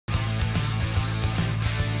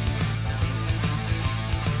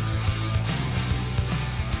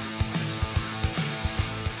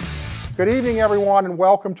Good evening, everyone, and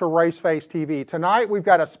welcome to Raceface TV. Tonight, we've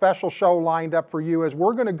got a special show lined up for you as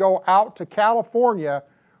we're going to go out to California,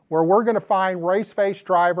 where we're going to find Raceface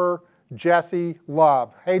driver Jesse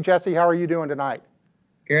Love. Hey, Jesse, how are you doing tonight?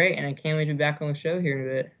 Great, and I can't wait to be back on the show here in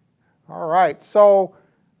a bit. All right, so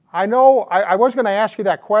I know I was going to ask you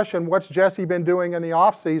that question, what's Jesse been doing in the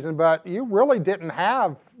off-season, but you really didn't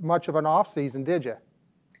have much of an off-season, did you?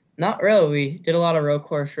 Not really. We did a lot of road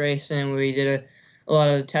course racing. We did a lot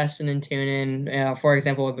of testing and tuning. For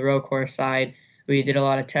example, with the road course side, we did a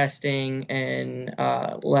lot of testing and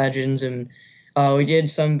legends, and we did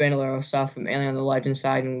some Bandolero stuff, mainly on the legend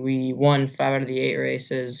side, and we won 5 out of the 8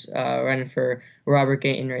 races running for Robert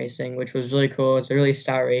Gayton Racing, which was really cool. It's a really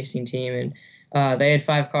stout racing team, and they had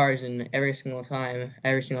 5 cars, and every single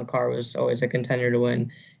car was always a contender to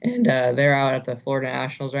win. And they're out at the Florida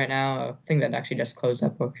Nationals right now. I think that actually just closed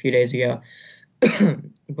up a few days ago.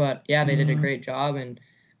 But yeah, they did a great job, and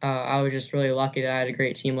I was just really lucky that I had a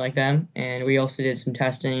great team like them. And we also did some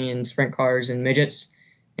testing in sprint cars and midgets.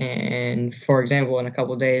 And for example, in a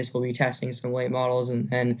couple of days, we'll be testing some late models, and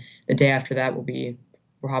then the day after that, we're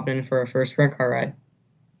hopping in for our first sprint car ride.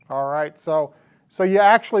 All right, so you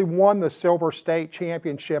actually won the Silver State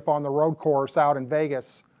Championship on the road course out in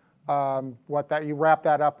Vegas. You wrapped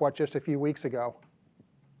that up just a few weeks ago?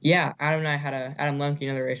 Yeah, Adam and I had Adam Lemke,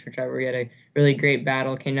 another race driver. We had a really great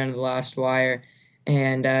battle, came down to the last wire,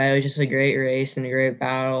 and it was just a great race and a great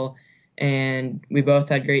battle. And we both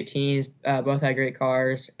had great teams, both had great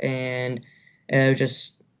cars, and it was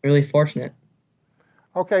just really fortunate.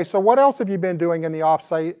 Okay, so what else have you been doing in the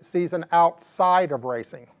off-season outside of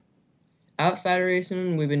racing? Outside of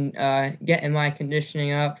racing, we've been getting my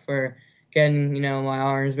conditioning up for getting, my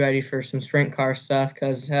arms ready for some sprint car stuff,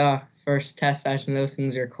 because first test session, those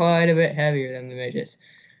things are quite a bit heavier than the midgets.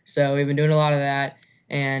 So we've been doing a lot of that,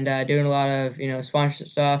 and doing a lot of, sponsorship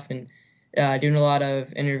stuff, and doing a lot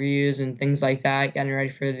of interviews and things like that, getting ready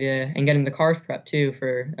for and getting the cars prepped too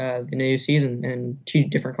for the new season and 2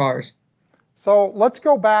 different cars. So let's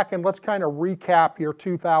go back and let's kind of recap your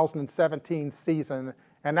 2017 season.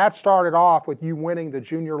 And that started off with you winning the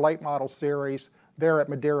Junior Late Model Series there at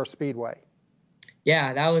Madera Speedway.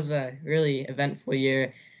 Yeah, that was a really eventful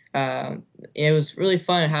year. It was really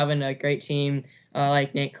fun having a great team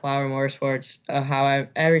like Nate Clower Motorsports.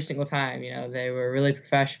 Every single time, they were really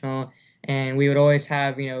professional, and we would always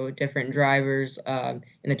have, different drivers in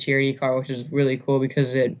the charity car, which is really cool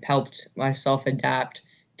because it helped myself adapt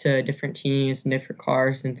to different teams and different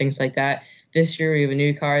cars and things like that. This year we have a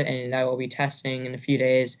new car, and that will be testing in a few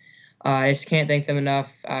days. I just can't thank them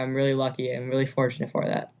enough. I'm really lucky. I'm really fortunate for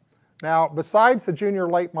that. Now, besides the Junior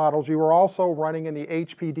Late Models, you were also running in the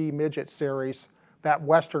HPD Midget Series, that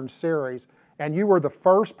Western Series, and you were the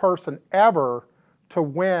first person ever to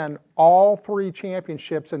win all 3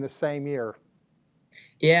 championships in the same year.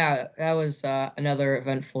 Yeah, that was another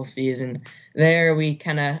eventful season. There we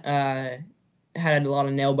kind of had a lot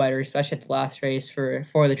of nail biters, especially at the last race for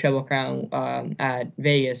the Triple Crown at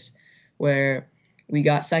Vegas, where we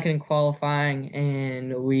got second in qualifying,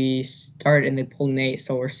 and we started, and they pulled an 8,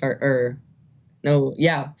 so we're pulled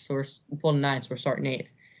a 9, so we're starting 8th,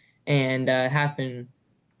 and it happened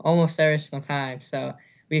almost every single time. So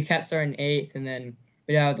we kept starting 8th, and then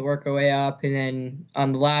we'd have to work our way up, and then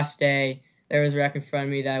on the last day, there was a wreck in front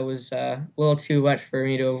of me that was a little too much for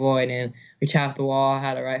me to avoid, and we tapped the wall,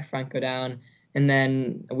 had a right front go down, and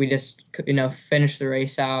then we just, finished the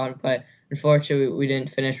race out. But unfortunately, we didn't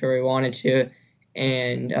finish where we wanted to.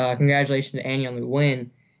 And congratulations to Annie on the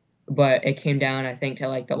win. But it came down, I think, to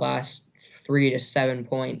like the last 3 to 7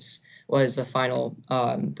 points was the final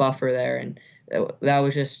buffer there. And that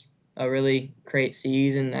was just a really great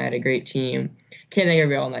season. I had a great team. Can't thank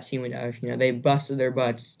everybody on that team enough. They busted their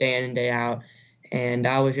butts day in and day out. And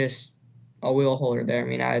I was just a wheel holder there. I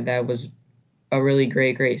mean, that was a really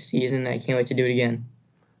great season. I can't wait to do it again.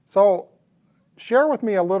 So share with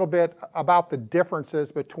me a little bit about the differences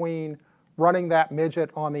between running that midget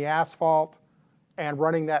on the asphalt and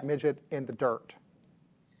running that midget in the dirt.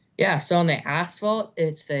 Yeah, so on the asphalt,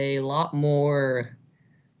 it's a lot more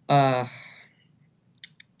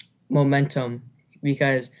momentum,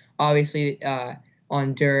 because obviously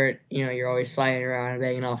on dirt, you're always sliding around and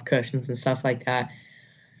banging off cushions and stuff like that.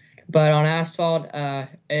 But on asphalt, I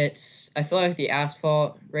feel like the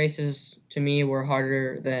asphalt races to me were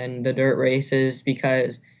harder than the dirt races,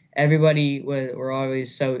 because everybody were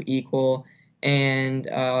always so equal. And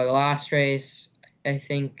the last race, I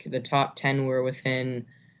think the top 10 were within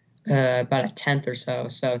about a tenth or so.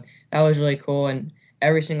 So that was really cool. And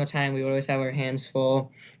every single time we would always have our hands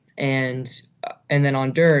full. And and then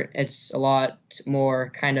on dirt, it's a lot more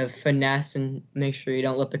kind of finesse and make sure you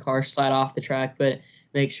don't let the car slide off the track, but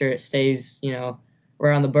make sure it stays,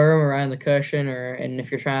 around the berm or around the cushion, and if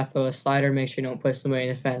you're trying to throw a slider, make sure you don't push somebody in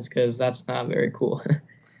the fence because that's not very cool.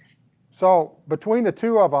 So between the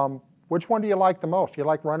two of them, which one do you like the most? Do you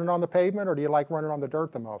like running on the pavement or do you like running on the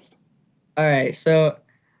dirt the most? All right, so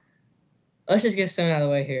let's just get something out of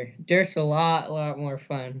the way here. Dirt's a lot more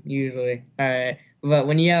fun usually. All right, but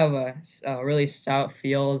when you have a really stout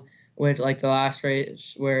field with like the last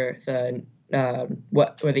race where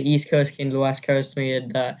where the East Coast came to the West Coast, we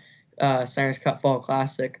had the Cyrus Cup Fall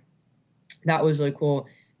Classic. That was really cool,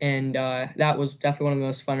 and that was definitely one of the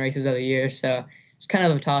most fun races of the year. So it's kind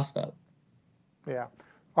of a toss up. Yeah.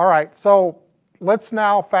 All right. So let's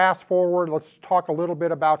now fast forward. Let's talk a little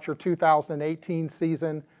bit about your 2018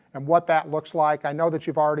 season and what that looks like. I know that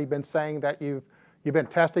you've already been saying that you've been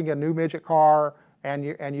testing a new midget car and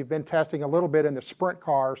you've been testing a little bit in the sprint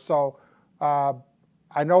car. So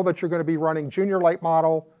I know that you're going to be running junior late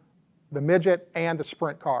model, the midget, and the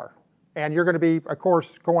sprint car. And you're going to be, of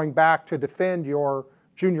course, going back to defend your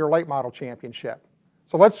junior late model championship.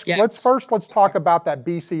 So let's talk about that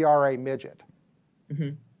BCRA midget.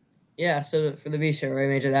 Mm-hmm. Yeah, so for the BCRA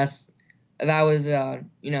major, that was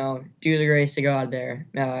due to the grace to God there.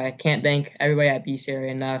 I can't thank everybody at BCRA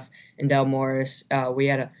enough and Del Morris. We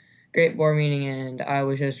had a great board meeting, and I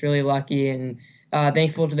was just really lucky and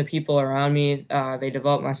thankful to the people around me. They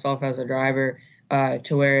developed myself as a driver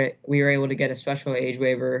to where we were able to get a special age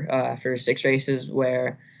waiver after 6 races,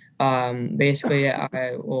 where basically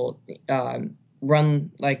I will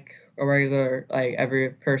run like a regular like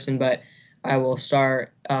every person, but I'll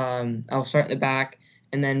start in the back,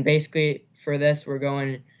 and then basically for this we're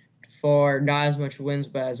going for not as much wins,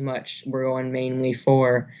 but as much we're going mainly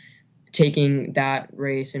for taking that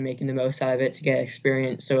race and making the most out of it to get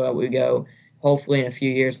experience, so that we go hopefully in a few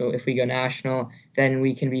years, if we go national, then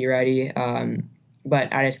we can be ready.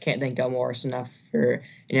 But I just can't thank Del Morris enough for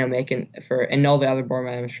and all the other board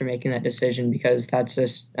members for making that decision, because that's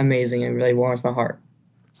just amazing and really warms my heart.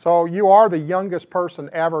 So you are the youngest person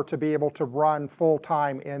ever to be able to run full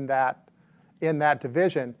time in that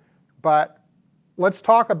division. But let's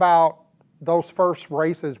talk about those first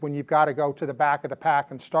races when you've got to go to the back of the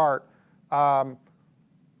pack and start.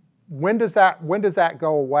 When does that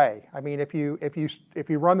go away? I mean, if you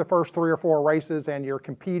run the first 3 or 4 races and you're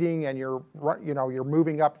competing and you're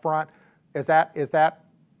moving up front, is that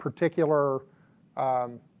particular, I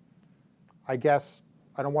guess,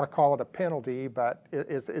 I don't want to call it a penalty, but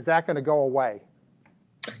is that going to go away?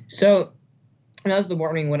 So that's the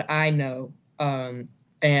warning. What I know,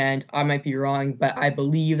 and I might be wrong, but I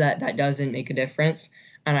believe that doesn't make a difference,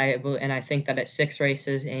 and I think that it's 6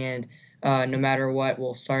 races, and no matter what,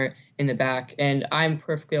 we'll start in the back, and I'm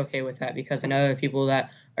perfectly okay with that, because I know there are people that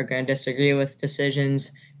are going to disagree with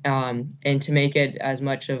decisions, and to make it as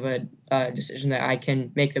much of a decision that I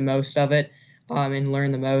can make the most of it. And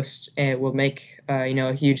learn the most, and it will make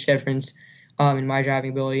a huge difference in my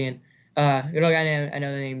driving ability. And good old guy I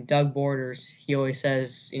know named Doug Borders, he always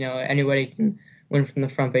says, anybody can win from the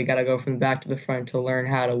front, but you got to go from the back to the front to learn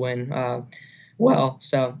how to win well.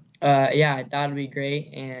 So yeah, that would be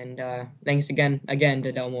great. And thanks again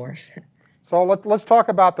to Del Morris. So let's talk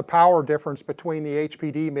about the power difference between the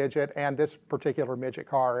HPD midget and this particular midget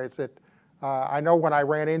car. I know when I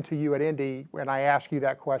ran into you at Indy, when I asked you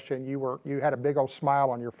that question, you had a big old smile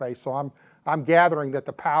on your face. So I'm gathering that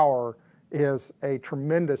the power is a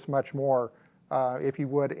tremendous much more, if you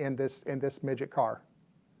would, in this midget car.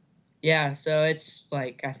 Yeah, so it's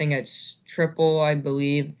like, I think it's triple, I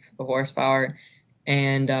believe, the horsepower.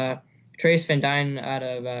 And Trace Van Dyne out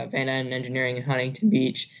of Van Dyne Engineering in Huntington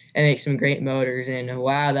Beach, and makes some great motors. And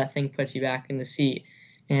wow, that thing puts you back in the seat.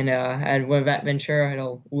 And with that Ventura,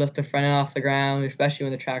 it'll lift the front end off the ground, especially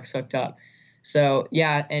when the track's hooked up. So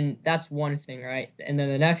yeah, and that's one thing, right? And then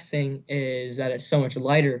the next thing is that it's so much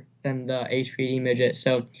lighter than the HPD midget.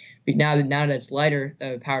 So now that it's lighter,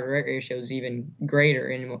 the power to weight ratio is even greater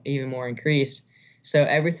and even more increased. So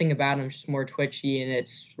everything about them is just more twitchy, and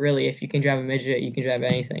it's really, if you can drive a midget, you can drive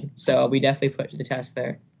anything. So we definitely put to the test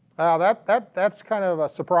there. That's kind of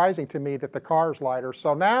surprising to me that the car's lighter.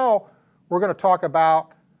 So now we're going to talk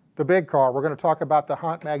about the big car. We're going to talk about the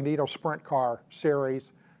Hunt Magneto Sprint Car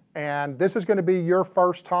Series. And this is going to be your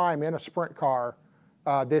first time in a sprint car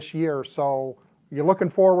this year. So you're looking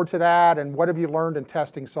forward to that, and what have you learned in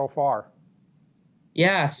testing so far?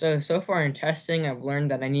 Yeah, so far in testing, I've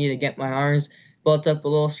learned that I need to get my arms built up a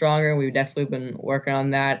little stronger. We've definitely been working on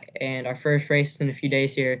that, and our first race is in a few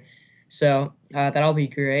days here. So that'll be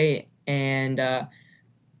great. And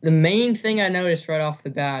The main thing I noticed right off the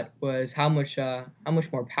bat was how much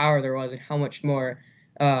more power there was, and how much more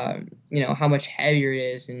how much heavier it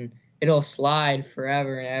is, and it'll slide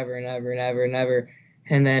forever and ever and ever and ever and ever.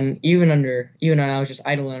 And then even when I was just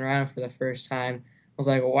idling around for the first time, I was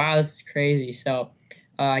like, wow, this is crazy. So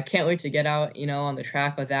I can't wait to get out, on the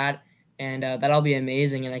track with that, and that'll be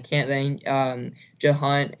amazing. And I can't thank Joe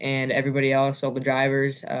Hunt and everybody else, all the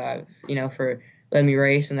drivers, for letting me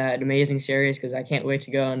race in that amazing series, because I can't wait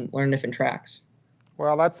to go and learn different tracks.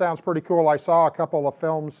 Well, that sounds pretty cool. I saw a couple of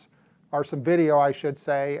films, or some video, I should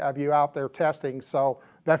say, of you out there testing. So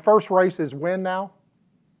that first race is when now?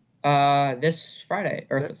 This Friday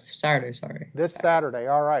or Saturday, sorry. This Saturday.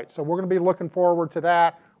 All right. So we're going to be looking forward to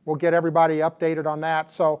that. We'll get everybody updated on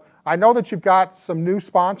that. So I know that you've got some new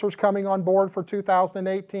sponsors coming on board for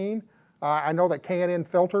 2018. I know that K&N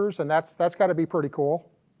Filters, and that's got to be pretty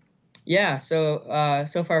cool. Yeah. So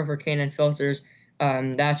far for K&N Filters,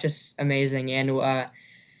 that's just amazing, and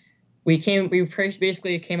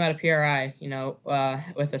basically came out of PRI,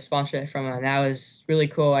 with a sponsorship from them. That was really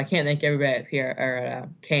cool. I can't thank everybody at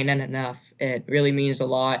K&N enough. It really means a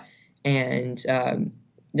lot, and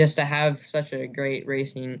just to have such a great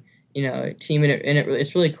racing, team, and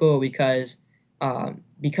it's really cool because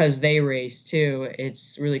they race too.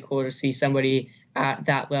 It's really cool to see somebody at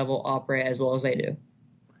that level operate as well as they do.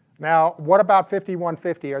 Now, what about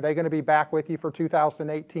 5150? Are they going to be back with you for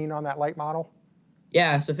 2018 on that late model?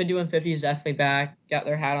 Yeah, so 5150 is definitely back. Got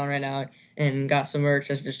their hat on right now, and got some merch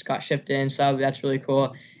that just got shipped in, so that's really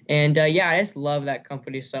cool. And yeah, I just love that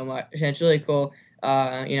company so much. And it's really cool.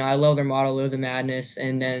 I love their model, Live the Madness,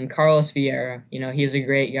 and then Carlos Vieira. He's a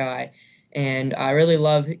great guy, and I really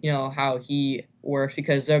love how he works,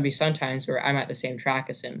 because there'll be sometimes where I'm at the same track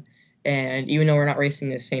as him, and even though we're not racing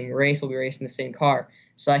the same race, we'll be racing the same car.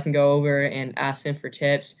 So I can go over and ask him for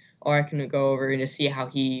tips, or I can go over and just see how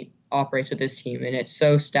he operates with this team. And it's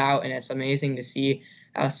so stout, and it's amazing to see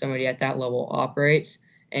how somebody at that level operates.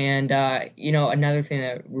 And another thing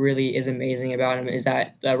that really is amazing about him is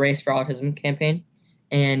that the Race for Autism campaign,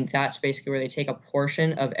 and that's basically where they take a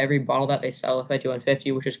portion of every bottle that they sell at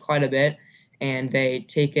 5150, which is quite a bit, and they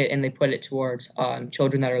take it and they put it towards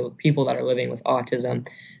people that are living with autism.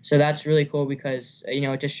 So that's really cool, because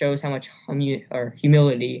it just shows how much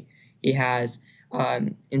humility he has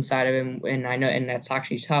inside of him. And I know, and that's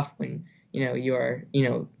actually tough when you're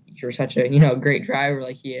such a great driver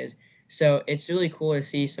like he is. So it's really cool to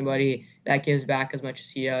see somebody that gives back as much as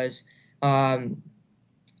he does. And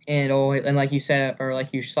like you said, or like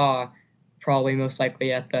you saw, probably most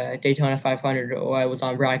likely at the Daytona 500, I was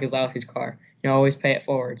on Brad Keselowski's car. Always pay it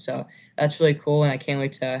forward. So that's really cool, and I can't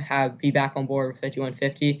wait to be back on board with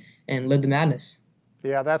 5150 and live the madness.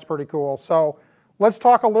 Yeah, that's pretty cool. So let's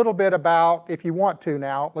talk a little bit about, if you want to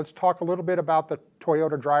now, let's talk a little bit about the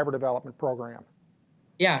Toyota Driver Development Program.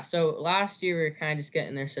 Yeah, so last year we were kind of just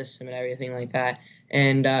getting their system and everything like that.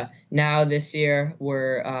 And now this year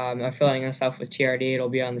we're affiliating ourselves with TRD. It'll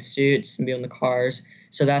be on the suits and be on the cars.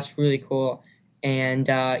 So that's really cool. And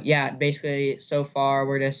yeah, basically so far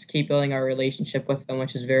we're just keep building our relationship with them,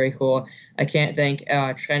 which is very cool. I can't thank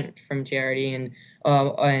Trent from TRD and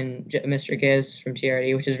Mr. Gibbs from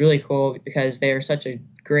TRD, which is really cool, because they are such a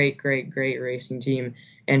great racing team.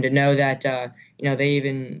 And to know that they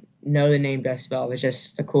even know the name Best Valve is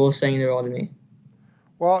just the coolest thing in the world to me.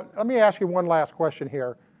 Well, let me ask you one last question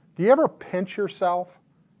here. Do you ever pinch yourself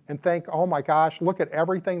and think, oh my gosh, look at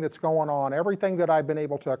everything that's going on, everything that I've been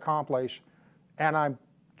able to accomplish, and I'm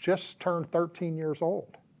just turned 13 years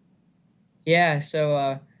old? Yeah,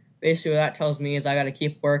 so basically what that tells me is I got to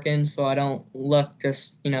keep working, so I don't look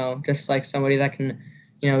just like somebody that can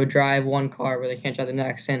drive one car where they can't drive the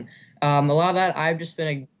next. And a lot of that, I've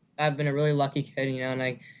been a really lucky kid, and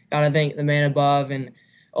I gotta thank the man above and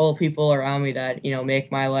all the people around me that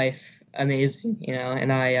make my life amazing.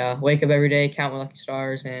 And I wake up every day, count my lucky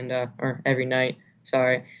stars, and or every night,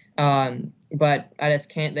 sorry. But I just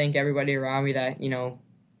can't thank everybody around me that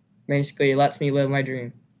basically lets me live my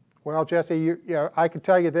dream. Well, Jesse, I can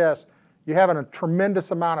tell you this: you have a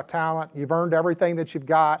tremendous amount of talent. You've earned everything that you've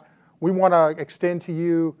got. We want to extend to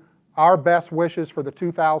you our best wishes for the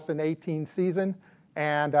 2018 season,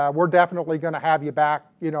 and we're definitely going to have you back,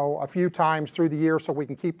 a few times through the year so we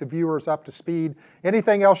can keep the viewers up to speed.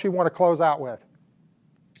 Anything else you want to close out with?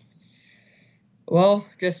 Well,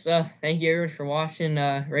 just thank you everyone for watching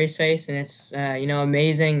Race Face, and it's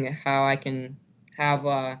amazing how I can have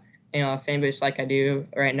a fan base like I do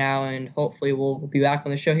right now, and hopefully we'll be back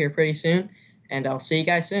on the show here pretty soon, and I'll see you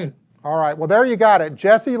guys soon. All right, well, there you got it.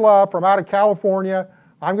 Jesse Love from out of California.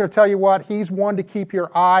 I'm going to tell you what, he's one to keep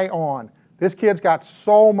your eye on. This kid's got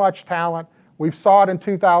so much talent. We saw it in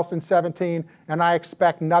 2017, and I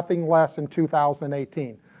expect nothing less in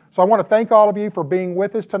 2018. So I want to thank all of you for being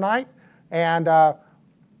with us tonight, and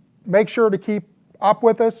make sure to keep up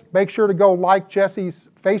with us. Make sure to go like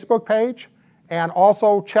Jesse's Facebook page, and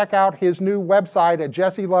also check out his new website at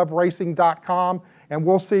jesseloveracing.com, and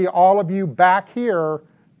we'll see all of you back here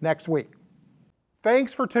next week.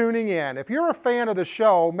 Thanks for tuning in. If you're a fan of the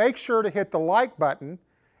show, make sure to hit the like button,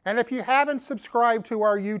 and if you haven't subscribed to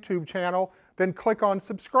our YouTube channel, then click on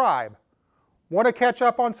subscribe. Want to catch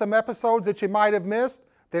up on some episodes that you might have missed?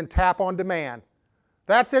 Then tap on demand.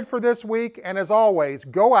 That's it for this week, and as always,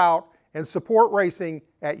 go out and support racing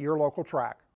at your local track.